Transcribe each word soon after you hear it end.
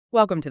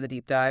Welcome to the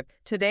deep dive.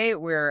 Today,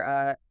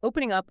 we're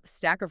opening up a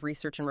stack of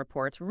research and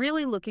reports,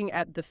 really looking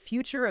at the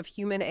future of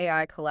human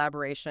AI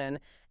collaboration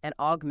and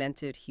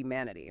augmented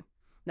humanity.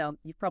 Now,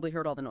 you've probably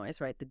heard all the noise,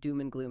 right? The doom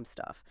and gloom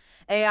stuff.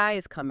 AI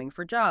is coming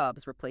for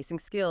jobs, replacing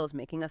skills,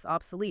 making us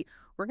obsolete.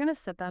 We're going to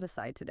set that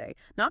aside today,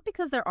 not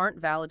because there aren't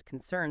valid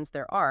concerns,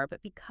 there are,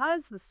 but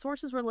because the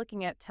sources we're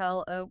looking at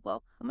tell a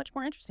much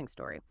more interesting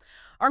story.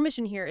 Our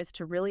mission here is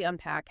to really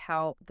unpack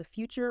how the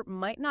future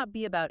might not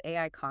be about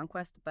AI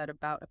conquest, but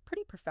about a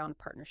pretty profound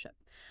partnership,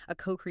 a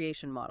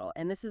co-creation model.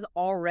 And this is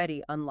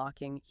already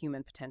unlocking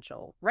human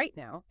potential right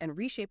now and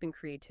reshaping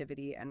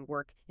creativity and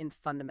work in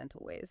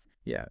fundamental ways.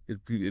 Yeah, it's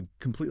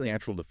completely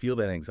natural to feel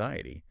that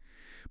anxiety.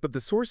 But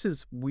the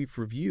sources we've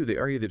reviewed, they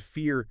argue that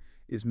fear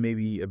is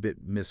maybe a bit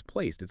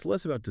misplaced. It's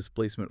less about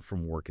displacement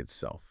from work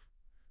itself,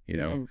 you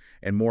know, Mm.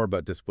 and more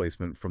about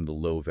displacement from the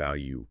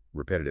low-value,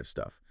 repetitive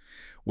stuff.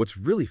 What's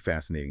really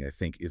fascinating, I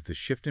think, is the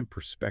shift in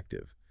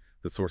perspective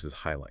the sources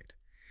highlight.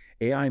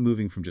 AI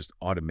moving from just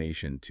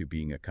automation to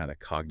being a kind of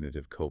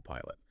cognitive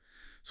co-pilot.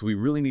 So we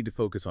really need to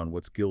focus on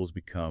what skills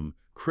become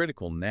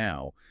critical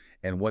now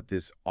and what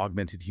this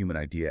augmented human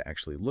idea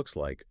actually looks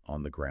like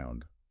on the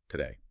ground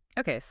today.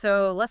 Okay,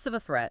 so less of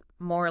a threat,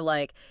 more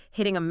like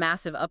hitting a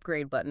massive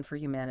upgrade button for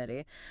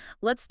humanity.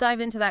 Let's dive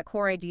into that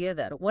core idea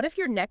then. What if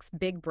your next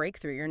big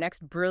breakthrough, your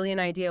next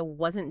brilliant idea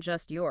wasn't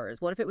just yours?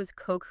 What if it was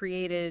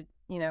co-created,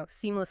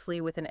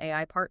 seamlessly with an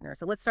AI partner?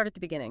 So let's start at the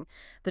beginning.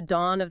 The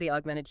dawn of the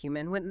augmented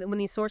human. When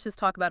these sources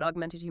talk about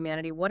augmented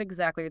humanity, what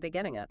exactly are they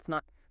getting at? It's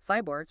not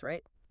cyborgs,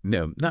 right?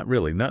 No, not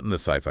really, not in the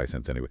sci-fi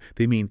sense anyway.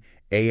 They mean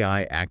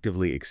AI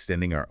actively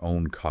extending our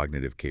own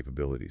cognitive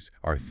capabilities,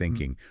 our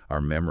thinking,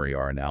 our memory,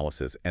 our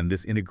analysis, and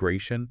this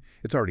integration,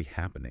 it's already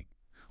happening,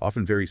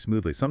 often very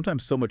smoothly,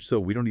 sometimes so much so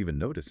we don't even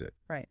notice it.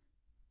 Right.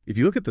 If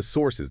you look at the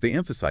sources, they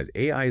emphasize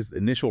AI's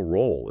initial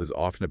role is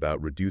often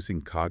about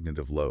reducing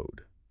cognitive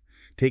load,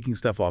 taking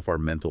stuff off our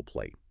mental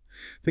plate.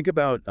 Think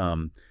about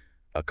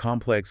a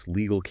complex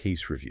legal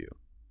case review.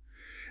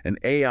 An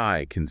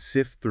AI can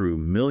sift through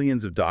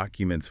millions of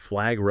documents,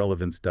 flag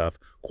relevant stuff,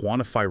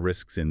 quantify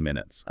risks in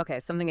minutes. Okay,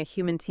 something a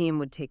human team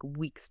would take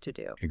weeks to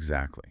do.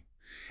 Exactly.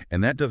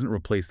 And that doesn't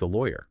replace the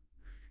lawyer.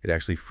 It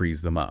actually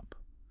frees them up.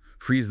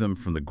 Frees them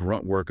from the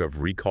grunt work of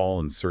recall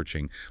and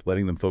searching,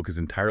 letting them focus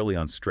entirely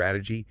on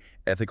strategy,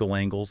 ethical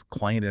angles,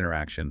 client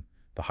interaction,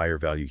 the higher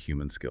value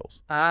human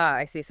skills. Ah,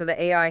 I see. So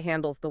the AI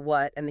handles the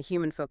what, and the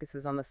human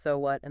focuses on the so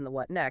what and the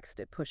what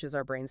next. It pushes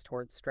our brains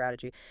towards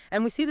strategy.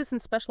 And we see this in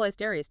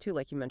specialized areas too,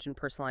 like you mentioned,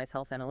 personalized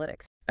health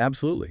analytics.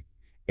 Absolutely.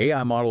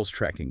 AI models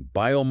tracking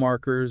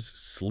biomarkers,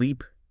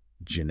 sleep,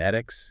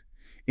 genetics,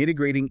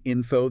 integrating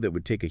info that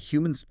would take a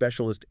human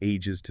specialist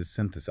ages to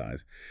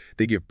synthesize.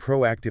 They give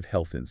proactive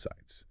health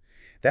insights.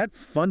 That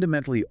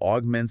fundamentally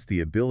augments the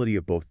ability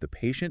of both the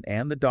patient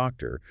and the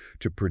doctor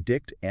to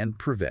predict and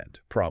prevent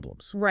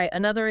problems. Right.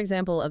 Another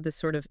example of this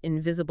sort of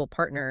invisible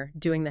partner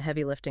doing the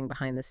heavy lifting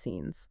behind the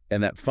scenes.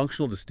 And that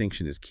functional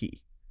distinction is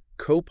key.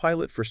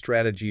 Co-pilot for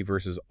strategy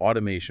versus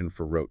automation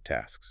for rote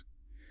tasks.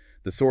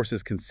 The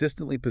sources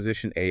consistently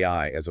position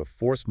AI as a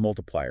force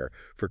multiplier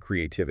for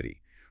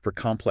creativity, for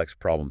complex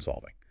problem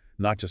solving,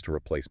 not just a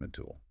replacement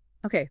tool.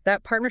 Okay,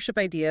 that partnership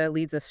idea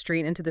leads us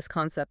straight into this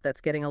concept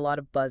that's getting a lot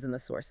of buzz in the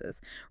sources,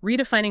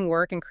 redefining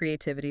work and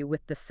creativity with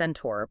the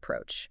centaur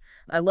approach.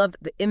 I love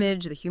the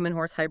image, the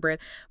human-horse hybrid,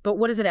 but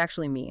what does it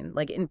actually mean,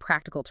 like in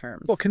practical Well,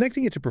 terms?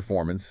 connecting it to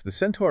performance, the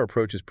Centaur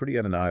approach is pretty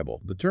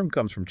undeniable. The term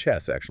comes from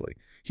chess, actually.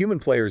 Human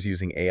players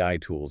using AI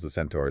tools, the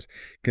Centaurs,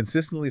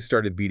 consistently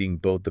started beating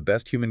both the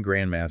best human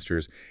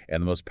grandmasters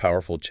and the most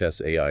powerful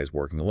chess AIs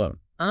working alone.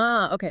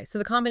 Ah, okay, so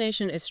the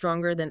combination is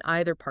stronger than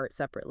either part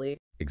separately.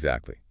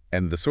 Exactly.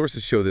 And the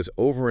sources show this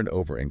over and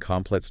over in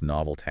complex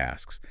novel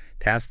tasks,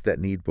 tasks that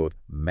need both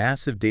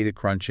massive data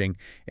crunching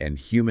and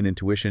human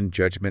intuition,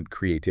 judgment,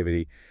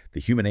 creativity.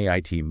 The human AI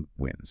team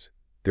wins.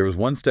 There was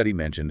one study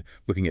mentioned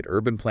looking at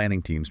urban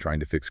planning teams trying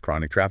to fix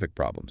chronic traffic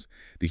problems.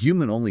 The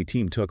human-only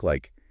team took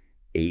like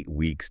 8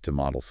 weeks to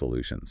model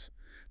solutions.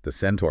 The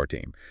Centaur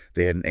team,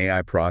 they had an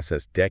AI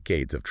process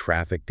decades of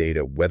traffic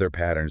data, weather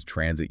patterns,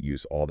 transit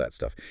use, all that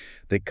stuff.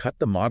 They cut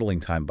the modeling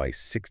time by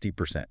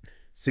 60%.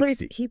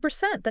 60.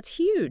 60%, that's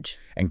huge.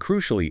 And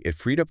crucially, it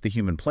freed up the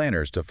human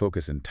planners to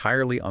focus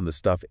entirely on the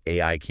stuff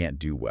AI can't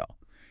do well.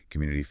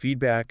 Community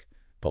feedback,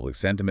 public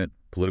sentiment,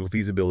 political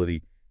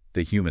feasibility,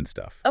 the human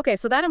stuff. Okay,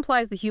 so that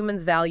implies the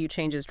human's value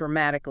changes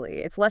dramatically.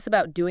 It's less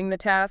about doing the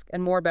task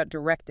and more about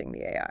directing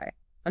the AI,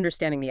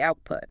 understanding the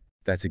output.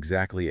 That's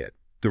exactly it.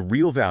 The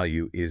real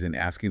value is in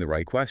asking the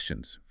right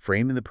questions,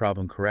 framing the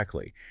problem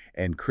correctly,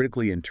 and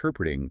critically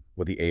interpreting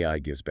what the AI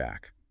gives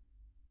back,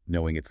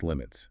 knowing its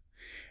limits.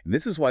 And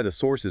this is why the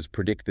sources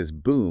predict this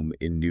boom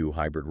in new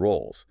hybrid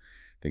roles.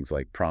 Things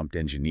like prompt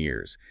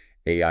engineers,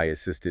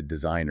 AI-assisted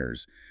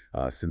designers,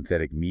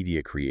 synthetic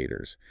media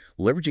creators.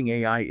 Leveraging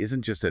AI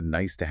isn't just a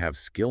nice-to-have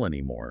skill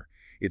anymore.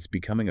 It's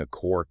becoming a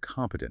core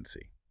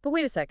competency. But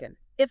wait a second.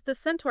 If the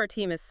Centaur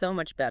team is so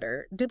much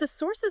better, do the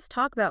sources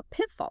talk about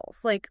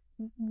pitfalls? Like,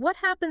 what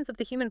happens if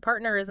the human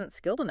partner isn't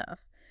skilled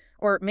enough?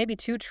 or maybe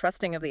too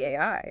trusting of the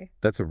AI.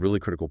 That's a really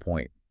critical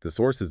point. The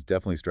sources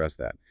definitely stress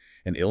that.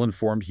 An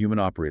ill-informed human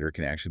operator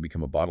can actually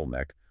become a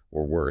bottleneck,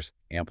 or worse,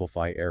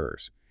 amplify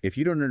errors. If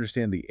you don't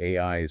understand the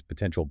AI's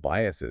potential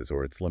biases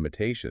or its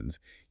limitations,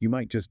 you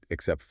might just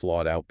accept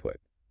flawed output.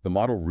 The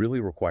model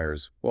really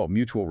requires, well,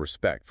 mutual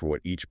respect for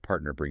what each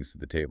partner brings to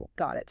the table.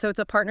 Got it. So it's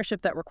a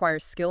partnership that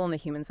requires skill on the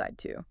human side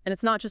too. And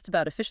it's not just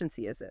about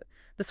efficiency, is it?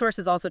 The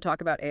sources also talk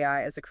about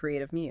AI as a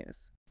creative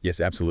muse. Yes,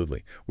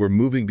 absolutely. We're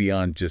moving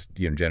beyond just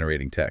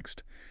generating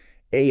text.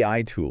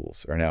 AI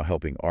tools are now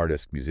helping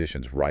artists,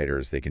 musicians,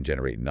 writers. They can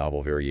generate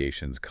novel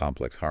variations,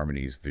 complex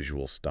harmonies,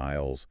 visual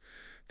styles,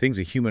 things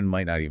a human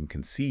might not even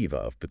conceive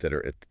of, but that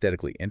are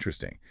aesthetically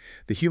interesting.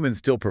 The human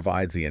still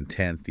provides the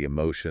intent, the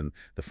emotion,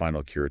 the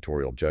final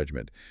curatorial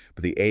judgment,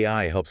 but the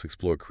AI helps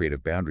explore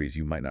creative boundaries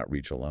you might not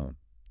reach alone.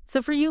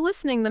 So for you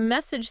listening, the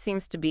message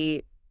seems to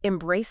be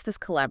embrace this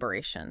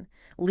collaboration.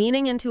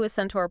 Leaning into a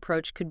centaur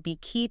approach could be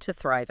key to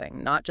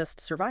thriving, not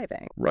just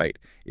surviving. Right.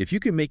 If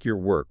you can make your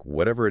work,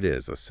 whatever it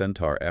is, a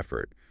centaur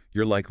effort,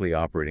 you're likely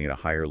operating at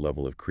a higher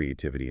level of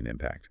creativity and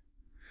impact.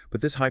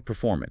 But this high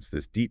performance,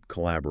 this deep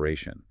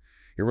collaboration,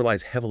 it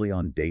relies heavily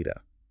on data,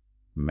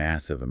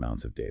 massive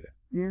amounts of data.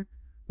 Yeah.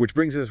 Which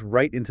brings us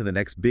right into the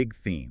next big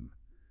theme,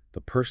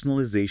 the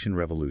personalization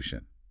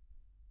revolution.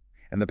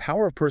 And the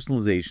power of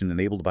personalization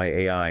enabled by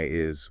AI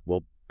is,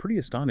 well, pretty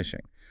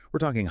astonishing. We're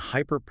talking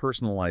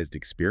hyper-personalized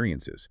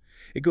experiences.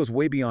 It goes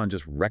way beyond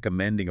just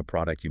recommending a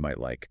product you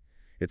might like.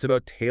 It's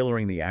about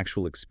tailoring the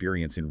actual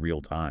experience in real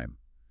time.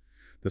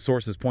 The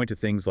sources point to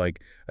things like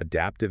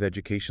adaptive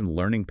education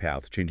learning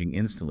paths changing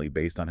instantly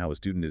based on how a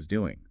student is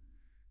doing.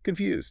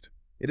 Confused.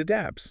 It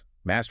adapts.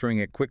 Mastering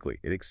it quickly.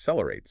 It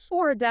accelerates.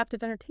 Or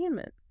adaptive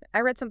entertainment. I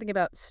read something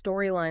about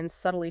storylines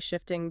subtly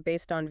shifting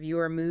based on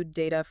viewer mood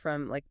data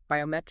from, like,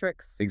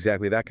 biometrics.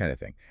 Exactly that kind of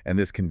thing. And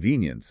this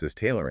convenience, this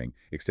tailoring,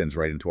 extends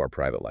right into our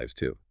private lives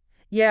too.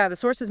 Yeah, the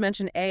sources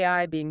mention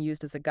AI being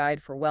used as a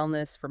guide for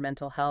wellness, for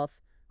mental health,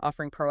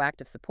 offering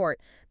proactive support.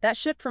 That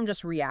shift from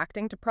just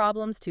reacting to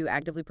problems to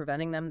actively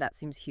preventing them, that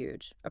seems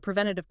huge. A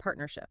preventative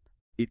partnership.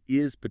 It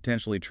is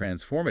potentially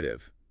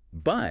transformative,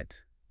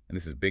 but, and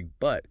this is big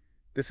but,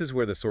 this is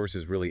where the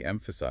sources really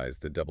emphasize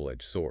the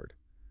double-edged sword.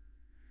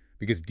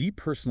 Because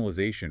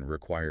depersonalization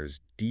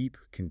requires deep,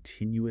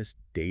 continuous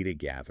data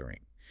gathering.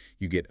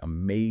 You get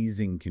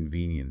amazing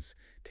convenience,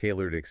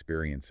 tailored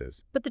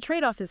experiences. But the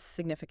trade-off is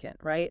significant,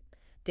 right?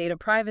 Data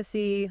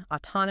privacy, But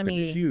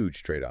autonomy,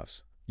 huge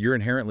trade-offs. You're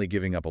inherently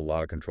giving up a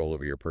lot of control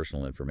over your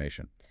personal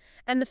information.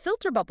 and the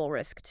filter bubble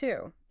risk,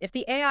 too. If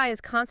the AI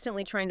is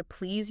constantly trying to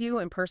please you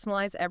and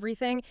personalize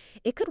everything,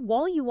 it could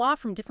wall you off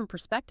from different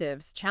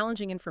perspectives,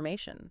 challenging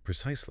information.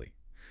 Precisely.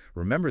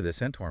 Remember the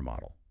centaur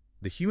model.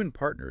 The human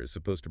partner is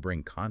supposed to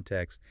bring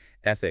context,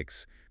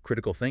 ethics,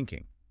 critical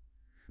thinking.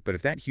 But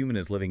if that human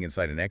is living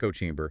inside an echo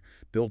chamber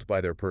built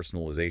by their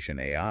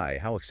personalization AI,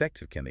 how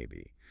effective can they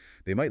be?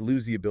 They might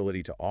lose the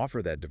ability to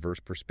offer that diverse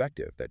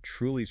perspective, that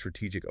truly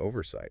strategic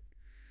oversight.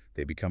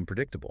 They become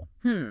predictable.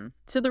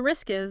 So the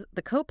risk is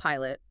the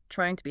co-pilot,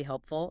 trying to be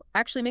helpful,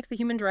 actually makes the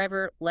human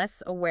driver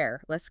less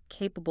aware, less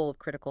capable of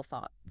critical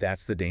thought.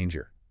 That's the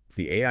danger.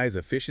 The AI's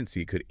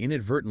efficiency could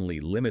inadvertently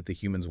limit the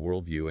human's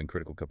worldview and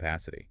critical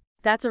capacity.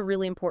 That's a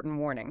really important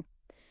warning.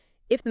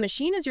 If the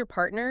machine is your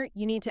partner,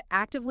 you need to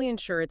actively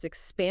ensure it's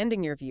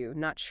expanding your view,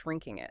 not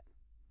shrinking it.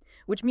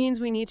 Which means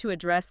we need to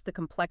address the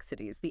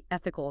complexities, the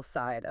ethical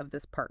side of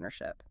this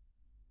partnership.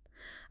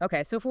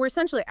 Okay, so if we're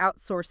essentially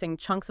outsourcing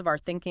chunks of our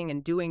thinking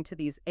and doing to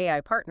these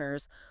AI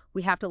partners,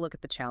 we have to look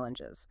at the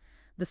challenges.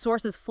 The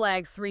sources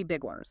flag three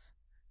big ones: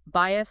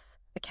 bias,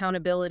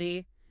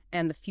 accountability,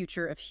 and the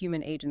future of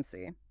human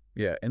agency.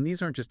 Yeah, and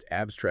these aren't just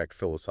abstract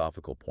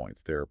philosophical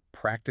points. They're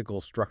practical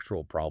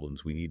structural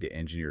problems we need to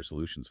engineer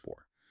solutions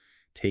for.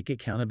 Take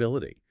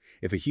accountability.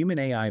 If a human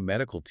AI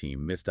medical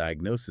team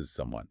misdiagnoses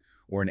someone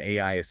or an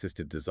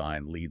AI-assisted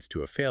design leads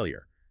to a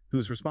failure,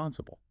 who's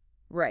responsible?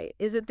 Right.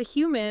 Is it the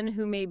human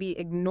who maybe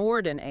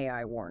ignored an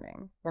AI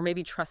warning or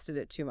maybe trusted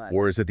it too much?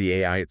 Or is it the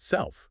AI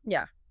itself?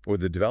 Yeah. Or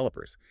the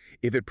developers?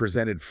 If it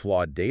presented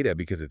flawed data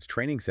because its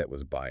training set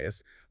was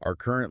biased, our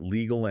current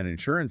legal and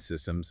insurance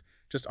systems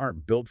just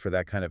aren't built for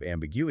that kind of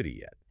ambiguity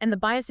yet. And the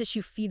bias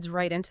issue feeds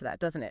right into that,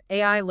 doesn't it?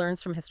 AI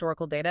learns from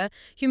historical data.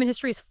 Human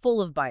history is full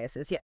of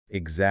biases, yet.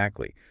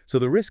 Exactly. So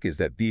the risk is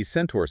that these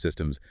centaur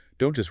systems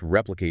don't just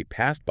replicate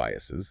past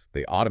biases,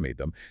 they automate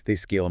them, they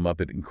scale them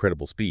up at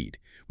incredible speed.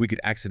 We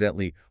could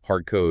accidentally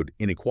hard-code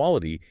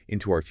inequality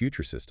into our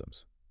future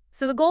systems.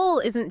 So the goal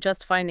isn't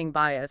just finding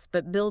bias,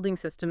 but building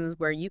systems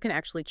where you can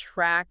actually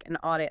track and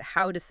audit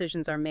how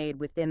decisions are made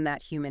within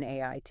that human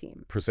AI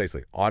team.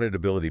 Precisely.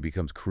 Auditability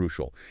becomes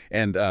crucial.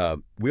 And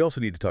we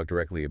also need to talk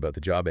directly about the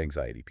job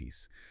anxiety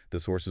piece. The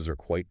sources are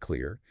quite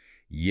clear.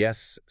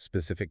 Yes,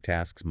 specific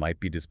tasks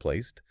might be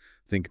displaced.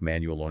 Think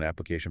manual loan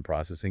application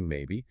processing,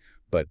 maybe,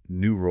 but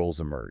new roles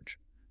emerge.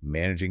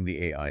 Managing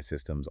the AI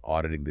systems,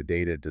 auditing the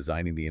data,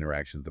 designing the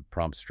interactions, the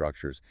prompt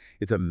structures.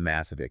 It's a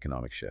massive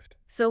economic shift.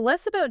 So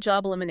less about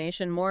job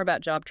elimination, more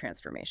about job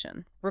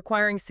transformation,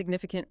 requiring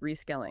significant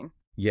reskilling.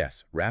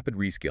 Yes, rapid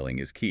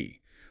reskilling is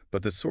key.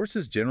 But the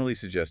sources generally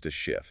suggest a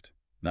shift,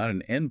 not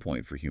an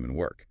endpoint for human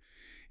work.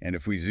 And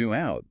if we zoom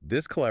out,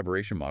 this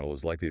collaboration model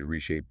is likely to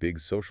reshape big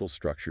social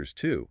structures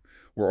too.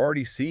 We're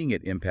already seeing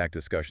it impact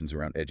discussions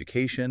around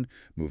education,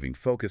 moving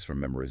focus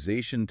from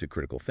memorization to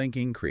critical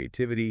thinking,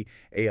 creativity,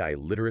 AI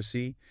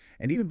literacy,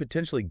 and even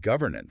potentially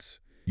governance,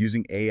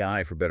 using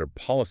AI for better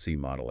policy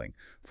modeling,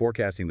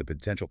 forecasting the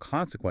potential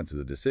consequences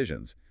of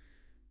decisions.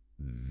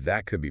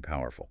 That could be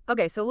powerful.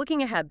 Okay, so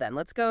looking ahead then,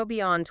 let's go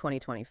beyond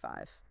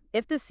 2025.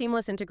 If this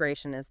seamless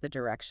integration is the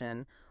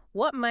direction,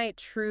 what might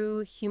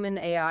true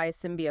human-AI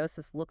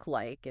symbiosis look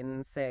like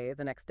in, say,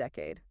 the next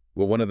decade?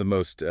 Well, one of the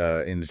most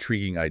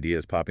intriguing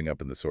ideas popping up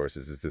in the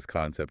sources is this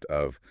concept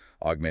of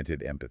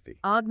augmented empathy.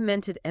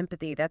 Augmented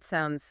empathy, that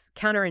sounds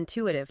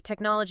counterintuitive.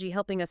 Technology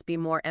helping us be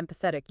more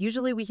empathetic.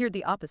 Usually we hear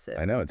the opposite.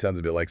 I know, it sounds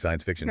a bit like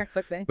science fiction,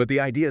 Clickbait. but the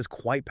idea is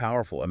quite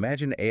powerful.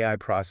 Imagine AI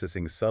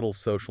processing subtle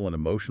social and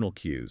emotional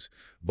cues,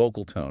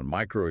 vocal tone,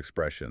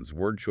 micro-expressions,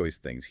 word choice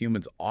things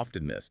humans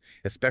often miss,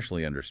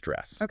 especially under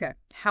stress. Okay,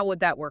 how would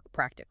that work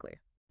practically?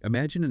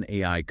 Imagine an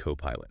AI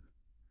co-pilot,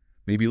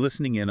 maybe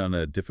listening in on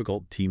a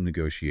difficult team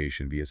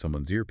negotiation via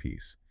someone's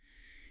earpiece.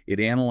 It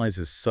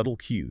analyzes subtle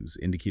cues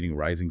indicating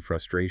rising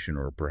frustration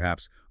or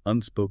perhaps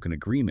unspoken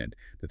agreement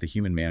that the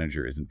human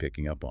manager isn't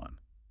picking up on.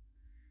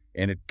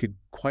 And it could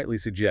quietly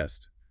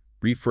suggest,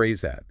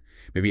 rephrase that,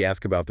 maybe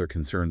ask about their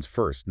concerns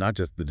first, not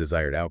just the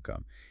desired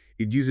outcome.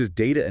 It uses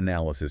data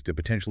analysis to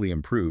potentially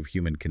improve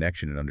human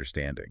connection and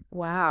understanding.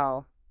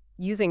 Wow.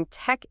 Using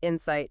tech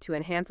insight to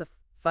enhance a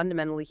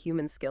fundamentally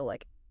human skill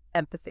like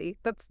empathy.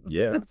 That's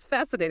Yeah. that's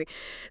fascinating.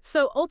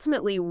 So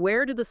ultimately,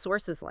 where do the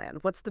sources land?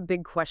 What's the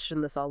big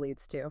question this all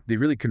leads to? They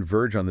really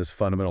converge on this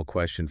fundamental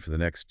question for the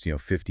next,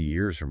 50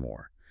 years or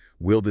more.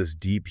 Will this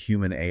deep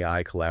human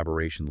AI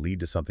collaboration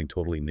lead to something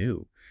totally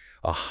new?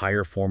 A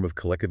higher form of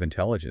collective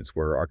intelligence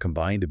where our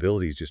combined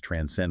abilities just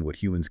transcend what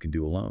humans can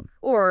do alone?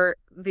 Or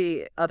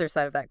the other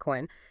side of that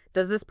coin,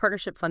 does this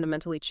partnership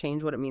fundamentally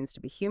change what it means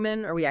to be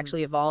human? Are we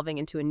actually evolving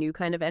into a new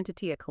kind of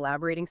entity, a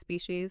collaborating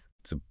species?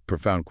 It's a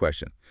profound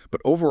question.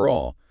 But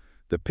overall,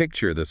 the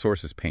picture the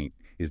sources paint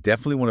is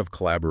definitely one of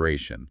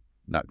collaboration,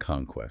 not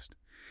conquest.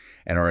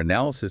 And our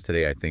analysis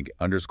today, I think,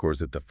 underscores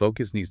that the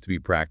focus needs to be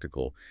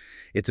practical.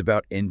 It's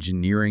about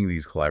engineering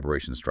these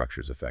collaboration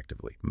structures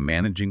effectively,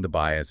 managing the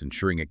bias,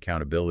 ensuring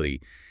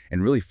accountability,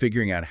 and really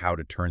figuring out how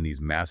to turn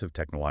these massive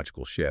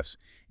technological shifts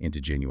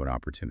into genuine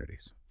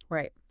opportunities.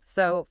 Right.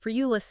 So for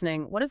you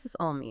listening, what does this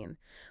all mean?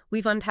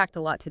 We've unpacked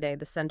a lot today,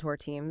 the Centaur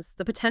teams,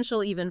 the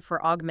potential even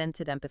for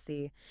augmented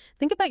empathy.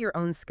 Think about your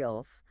own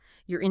skills,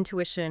 your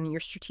intuition, your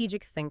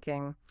strategic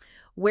thinking.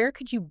 Where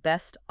could you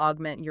best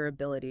augment your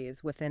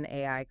abilities with an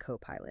AI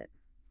co-pilot?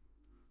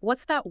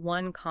 What's that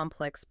one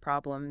complex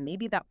problem,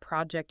 maybe that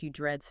project you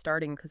dread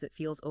starting because it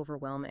feels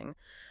overwhelming?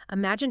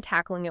 Imagine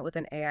tackling it with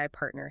an AI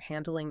partner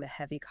handling the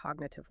heavy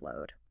cognitive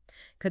load.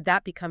 Could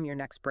that become your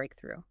next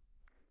breakthrough?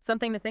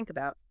 Something to think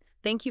about.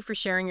 Thank you for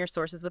sharing your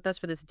sources with us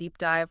for this deep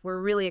dive. We're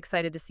really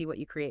excited to see what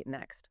you create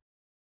next.